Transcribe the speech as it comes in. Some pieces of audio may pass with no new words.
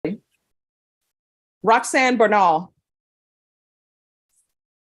Roxanne Bernal.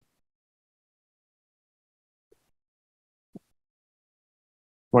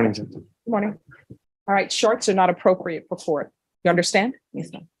 Morning, Judge. Good morning. All right, shorts are not appropriate for court. You understand?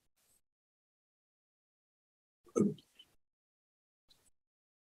 Yes, ma'am.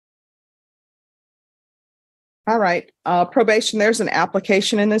 All right, probation, there's an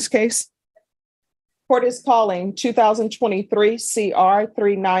application in this case. Court is calling 2023 CR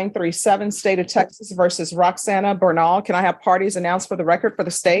 3937, State of Texas versus Roxana Bernal. Can I have parties announced for the record for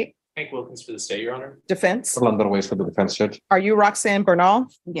the state? Hank Wilkins for the state, Your Honor. Defense, Orlando Ways for the defense, Judge. are you Roxanne Bernal?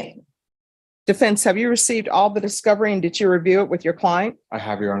 Yes, Defense, have you received all the discovery and did you review it with your client? I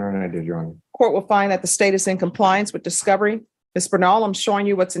have, Your Honor, and I did, Your Honor. Court will find that the state is in compliance with discovery. Ms. Bernal, I'm showing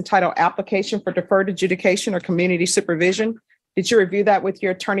you what's entitled application for deferred adjudication or community supervision. Did you review that with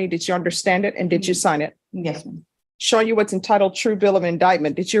your attorney? Did you understand it? And did you sign it? yes, ma'am. Showing you what's entitled true bill of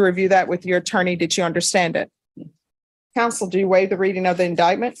indictment. Did you review that with your attorney? Did you understand it? Yes. Counsel, do you waive the reading of the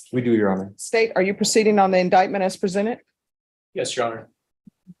indictment? We do, Your Honor. State, are you proceeding on the indictment as presented? Yes, Your Honor.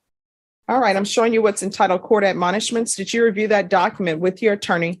 All right, I'm showing you what's entitled court admonishments. Did you review that document with your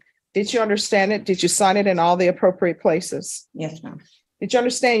attorney? Did you understand it? Did you sign it in all the appropriate places? Yes, ma'am. Did you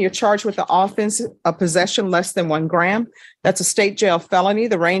understand you're charged with the offense of possession less than 1 gram? That's a state jail felony.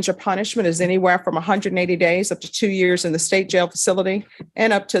 The range of punishment is anywhere from 180 days up to 2 years in the state jail facility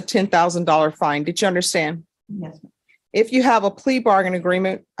and up to a $10,000 fine. Did you understand? Yes, ma'am. If you have a plea bargain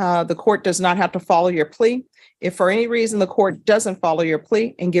agreement, the court does not have to follow your plea. If for any reason the court doesn't follow your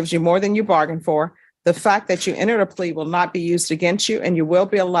plea and gives you more than you bargained for, the fact that you entered a plea will not be used against you and you will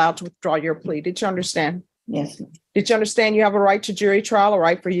be allowed to withdraw your plea. Did you understand? Yes, ma'am. Did you understand you have a right to jury trial, a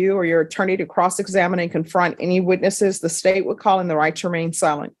right for you or your attorney to cross-examine and confront any witnesses the state would call in the right to remain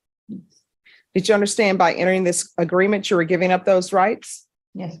silent? Did you understand by entering this agreement, you were giving up those rights?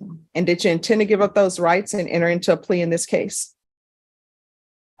 Yes, ma'am. And did you intend to give up those rights and enter into a plea in this case?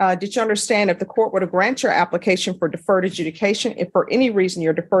 Did you understand if the court were to grant your application for deferred adjudication, if for any reason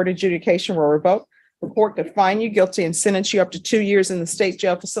your deferred adjudication were revoked, the court could find you guilty and sentence you up to 2 years in the state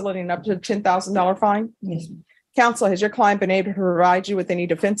jail facility and up to a $10,000 fine? Yes, ma'am. Counsel, has your client been able to provide you with any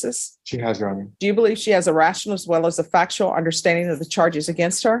defenses? She has, Your Honor. Do you believe she has a rational as well as a factual understanding of the charges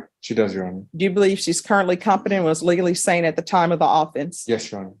against her? She does, Your Honor. Do you believe she's currently competent and was legally sane at the time of the offense? Yes,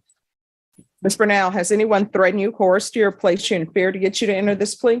 Your Honor. Ms. Bernal, has anyone threatened you, coerced you, or placed you in fear to get you to enter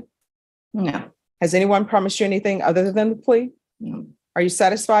this plea? No, Has anyone promised you anything other than the plea? no. Are you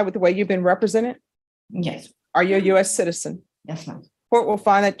satisfied with the way you've been represented? Yes, Are you a U.S. citizen? yes, ma'am. Court will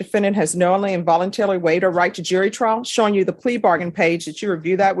find that defendant has knowingly and voluntarily waived her right to jury trial, showing you the plea bargain page. Did you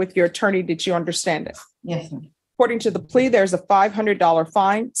review that with your attorney? Did you understand it? Yes, ma'am. According to the plea, there's a $500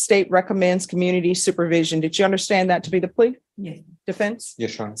 fine. State recommends community supervision. Did you understand that to be the plea? Yes, Defense?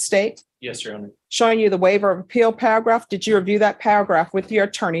 Yes, Your Honor. State? Yes, Your Honor. Showing you the waiver of appeal paragraph. Did you review that paragraph with your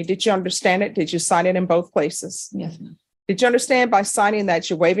attorney? Did you understand it? Did you sign it in both places? yes, ma'am. Did you understand by signing that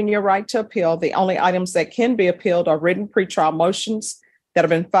you're waiving your right to appeal? The only items that can be appealed are written pretrial motions that have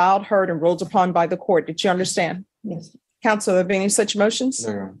been filed, heard, and ruled upon by the court. Did you understand? Yes, Counsel, have any such motions?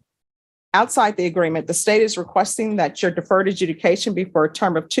 No, Your Honor. Outside the agreement, the state is requesting that your deferred adjudication be for a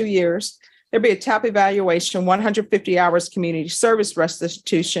term of 2 years. There be a TAP evaluation, 150 hours community service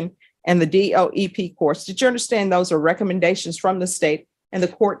restitution, and the DOEP course. Did you understand those are recommendations from the state and the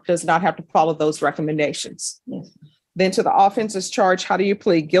court does not have to follow those recommendations? yes. Then to the offenses charged, how do you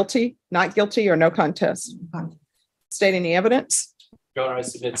plead? Guilty, not guilty, or no contest? Fine. State any evidence? Your Honor, I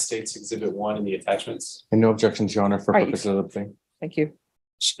submit State's Exhibit 1 in the attachments. And no objections, Your Honor, for Right. purposes of the plea. Thank you.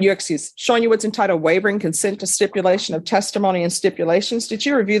 Your excuse, showing you what's entitled wavering consent to stipulation of testimony and stipulations. Did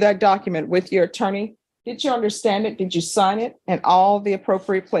you review that document with your attorney? Did you understand it? Did you sign it in all the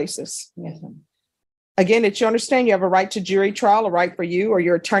appropriate places? Yes, ma'am. Again, did you understand you have a right to jury trial, a right for you or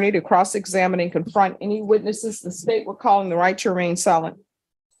your attorney to cross-examine and confront any witnesses the state were calling the right to remain silent?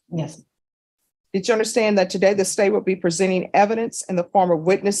 Yes, Did you understand that today the state will be presenting evidence in the form of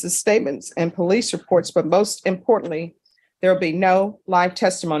witnesses' statements and police reports, but most importantly, there will be no live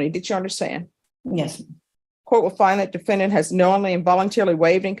testimony. Did you understand? yes, ma'am. Court will find that defendant has knowingly and voluntarily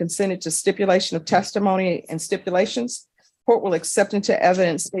waived and consented to stipulation of testimony and stipulations. Court will accept into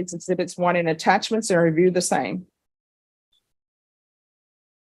evidence State's Exhibits 1 and attachments and review the same.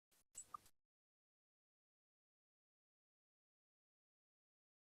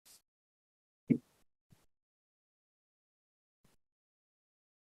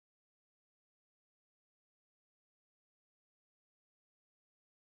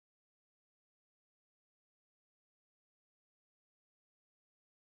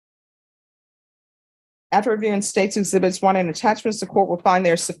 After reviewing state's exhibits 1 and attachments, the court will find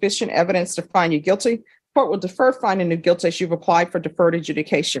there is sufficient evidence to find you guilty. Court will defer finding you guilty as you've applied for deferred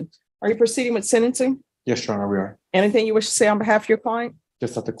adjudication. Are you proceeding with sentencing? Yes, Your Honor, we are. Anything you wish to say on behalf of your client?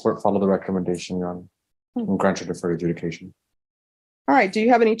 Just that the court follow the recommendation, Your Honor, and grant your deferred adjudication. All right. Do you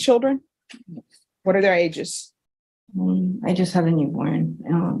have any children? What are their ages? I just have a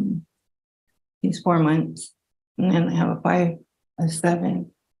newborn. He's 4 months. And then I have a 5, a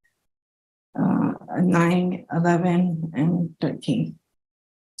 7, a 9, 11, and 13.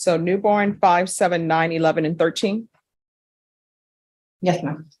 So newborn, 5, 7, 9, 11, and 13. Yes,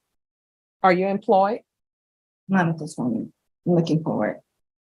 ma'am. Are you employed? Not at this moment. I'm looking forward.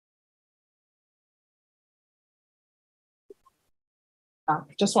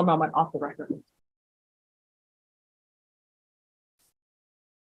 Just 1 moment off the record.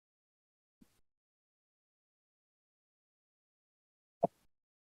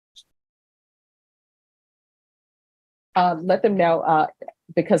 Let them know,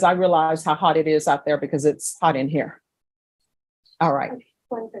 because I realize how hot it is out there because it's hot in here. All right.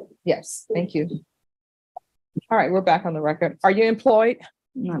 Yes, thank you. All right, we're back on the record. Are you employed?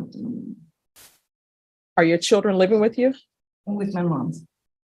 Not at the moment. Are your children living with you? With my mom.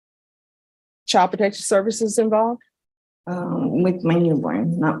 Child Protection Services involved? With my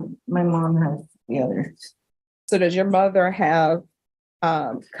newborn. Not my mom has the others. So does your mother have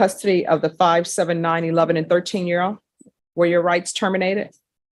custody of the 5, 7, 9, 11, and 13-year-old? Were your rights terminated?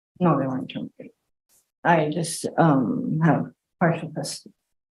 No, they weren't terminated. I just have partial custody.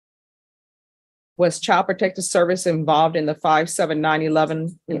 Was Child Protective Service involved in the 5, 7, 9,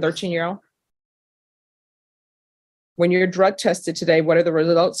 11, and 13-year-old? When you're drug tested today, what are the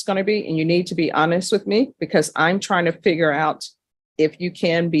results going to be? And you need to be honest with me because I'm trying to figure out if you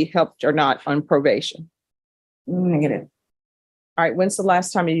can be helped or not on probation. Negative. All right, when's the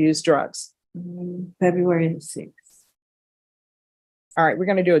last time you used drugs? February the 6th. All right, we're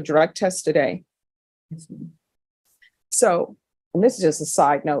going to do a drug test today. Yes, ma'am. So, and this is just a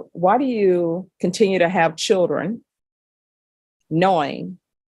side note, why do you continue to have children knowing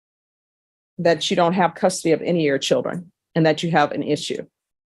that you don't have custody of any of your children and that you have an issue?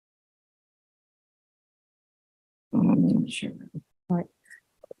 I'm not sure. All right.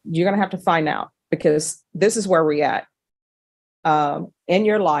 You're going to have to find out because this is where we're at. In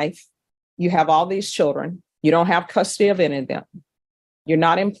your life, you have all these children. You don't have custody of any of them. You're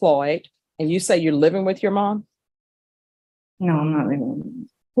not employed. And you say you're living with your mom? No, I'm not living.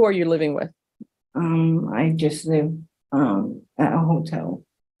 Who are you living with? I just live at a hotel.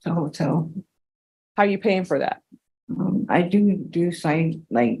 It's a hotel. How are you paying for that? I do side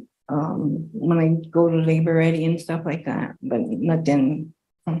like when I go to labor ready and stuff like that, but nothing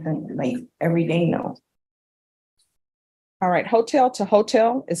something like every day, no. All right, hotel to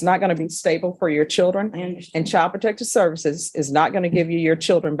hotel is not going to be stable for your children. I understand. And Child Protective Services is not going to give you your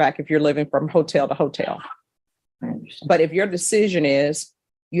children back if you're living from hotel to hotel. I understand. But if your decision is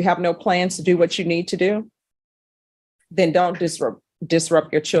you have no plans to do what you need to do, then don't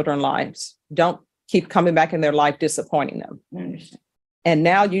disrupt your children's lives. Don't keep coming back in their life, disappointing them. I understand. And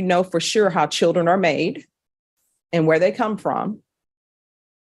now you know for sure how children are made and where they come from.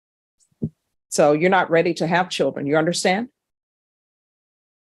 So you're not ready to have children. You understand?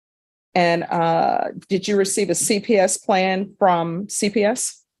 And did you receive a CPS plan from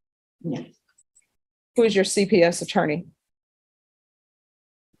CPS? Yes. Who is your CPS attorney?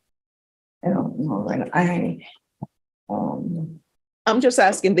 I don't know. I'm just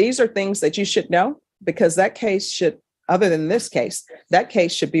asking, these are things that you should know because that case should, other than this case, that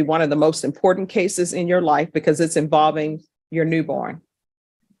case should be one of the most important cases in your life because it's involving your newborn.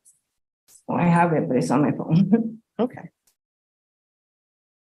 I have it, but it's on my phone. Okay.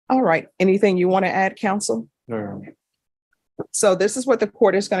 All right. Anything you want to add, counsel? No, Your Honor. So this is what the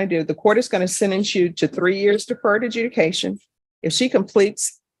court is going to do. The court is going to sentence you to 3 years deferred adjudication. If she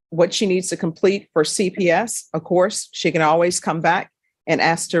completes what she needs to complete for CPS, of course, she can always come back and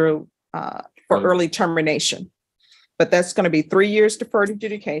ask for early termination. But that's going to be 3 years deferred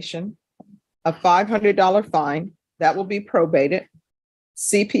adjudication, a $500 fine that will be probated,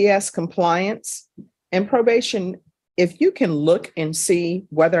 CPS compliance, and probation. If you can look and see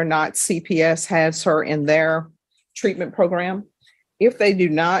whether or not CPS has her in their treatment program. If they do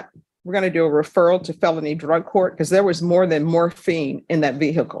not, we're going to do a referral to felony drug court because there was more than morphine in that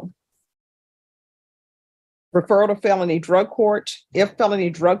vehicle. Referral to felony drug court. If felony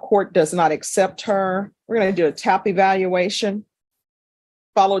drug court does not accept her, we're going to do a TAP evaluation,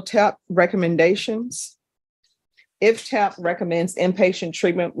 follow TAP recommendations. If TAP recommends inpatient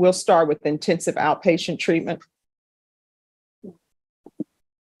treatment, we'll start with intensive outpatient treatment.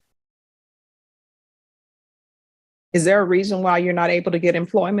 Is there a reason why you're not able to get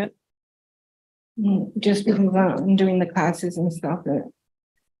employment? Just because I'm doing the classes and stuff that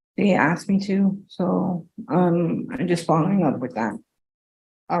they asked me to, so I'm just following up with that.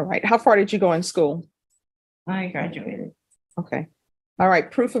 All right. How far did you go in school? I graduated. Okay. All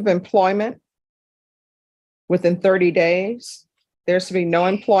right. Proof of employment within 30 days. There's to be no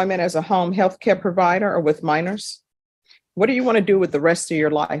employment as a home health care provider or with minors. What do you want to do with the rest of your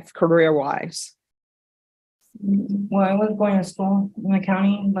life, career-wise? Well, I was going to school in the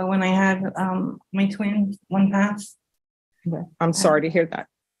county, but when I had my twins, one passed. I'm sorry to hear that.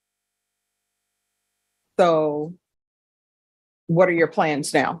 So what are your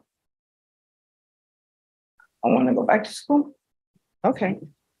plans now? I want to go back to school. Okay.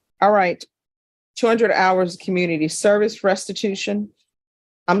 All right. 200 hours of community service restitution.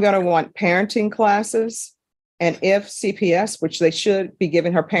 I'm going to want parenting classes. And if CPS, which they should be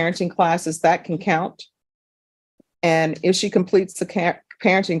giving her parenting classes, that can count. And if she completes the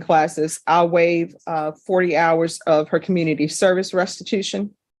parenting classes, I'll waive 40 hours of her community service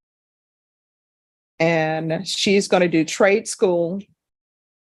restitution. And she's going to do trade school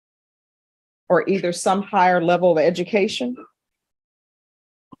or either some higher level of education.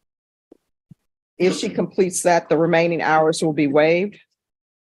 If she completes that, the remaining hours will be waived.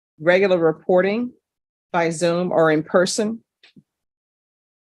 Regular reporting by Zoom or in person.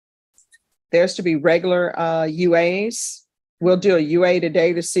 There's to be regular UAs. We'll do a UA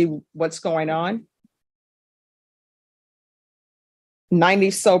today to see what's going on.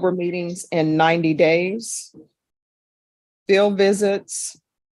 90 sober meetings in 90 days. Field visits.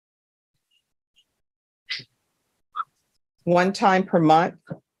 1 time per month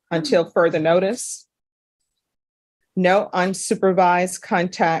until further notice. No unsupervised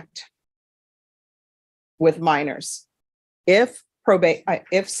contact with minors. If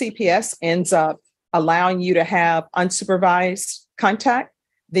CPS ends up allowing you to have unsupervised contact,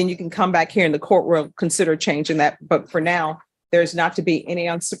 then you can come back here and the court will consider changing that. But for now, there's not to be any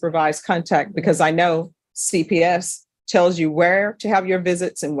unsupervised contact because I know CPS tells you where to have your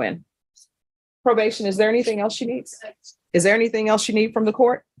visits and when. Probation, is there anything else she needs? Is there anything else you need from the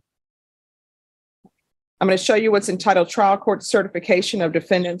court? I'm going to show you what's entitled Trial Court Certification of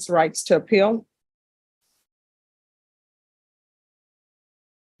Defendant's Rights to Appeal.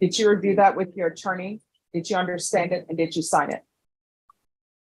 Did you review that with your attorney? Did you understand it and did you sign it?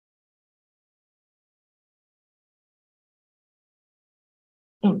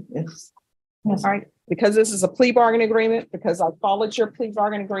 Yes. All right, because this is a plea bargain agreement, because I followed your plea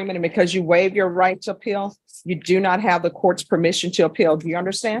bargain agreement, and because you waive your right to appeal, you do not have the court's permission to appeal. Do you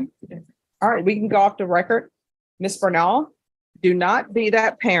understand? All right, we can go off the record. Ms. Bernal, do not be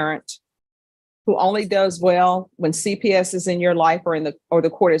that parent who only does well when CPS is in your life or the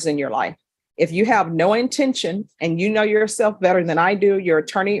court is in your life. If you have no intention and you know yourself better than I do, your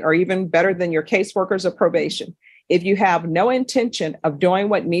attorney, or even better than your caseworkers of probation, if you have no intention of doing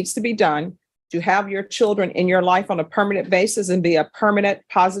what needs to be done to have your children in your life on a permanent basis and be a permanent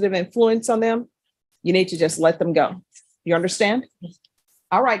positive influence on them, you need to just let them go. You understand?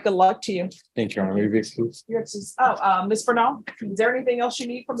 All right, good luck to you. Thank you, Your Honor. May we be excused? Ms. Bernal, is there anything else you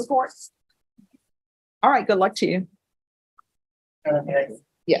need from the court? All right, good luck to you.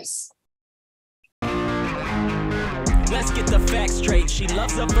 Yes. Let's get the facts straight. She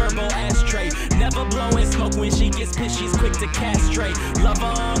loves a verbal ashtray. Never blowing smoke when she gets pissed. She's quick to castrate. Love her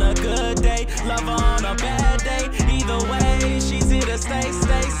on a good day, love her on a bad day. Either way, she's here to stay.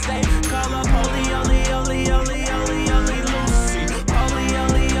 Call up, holy,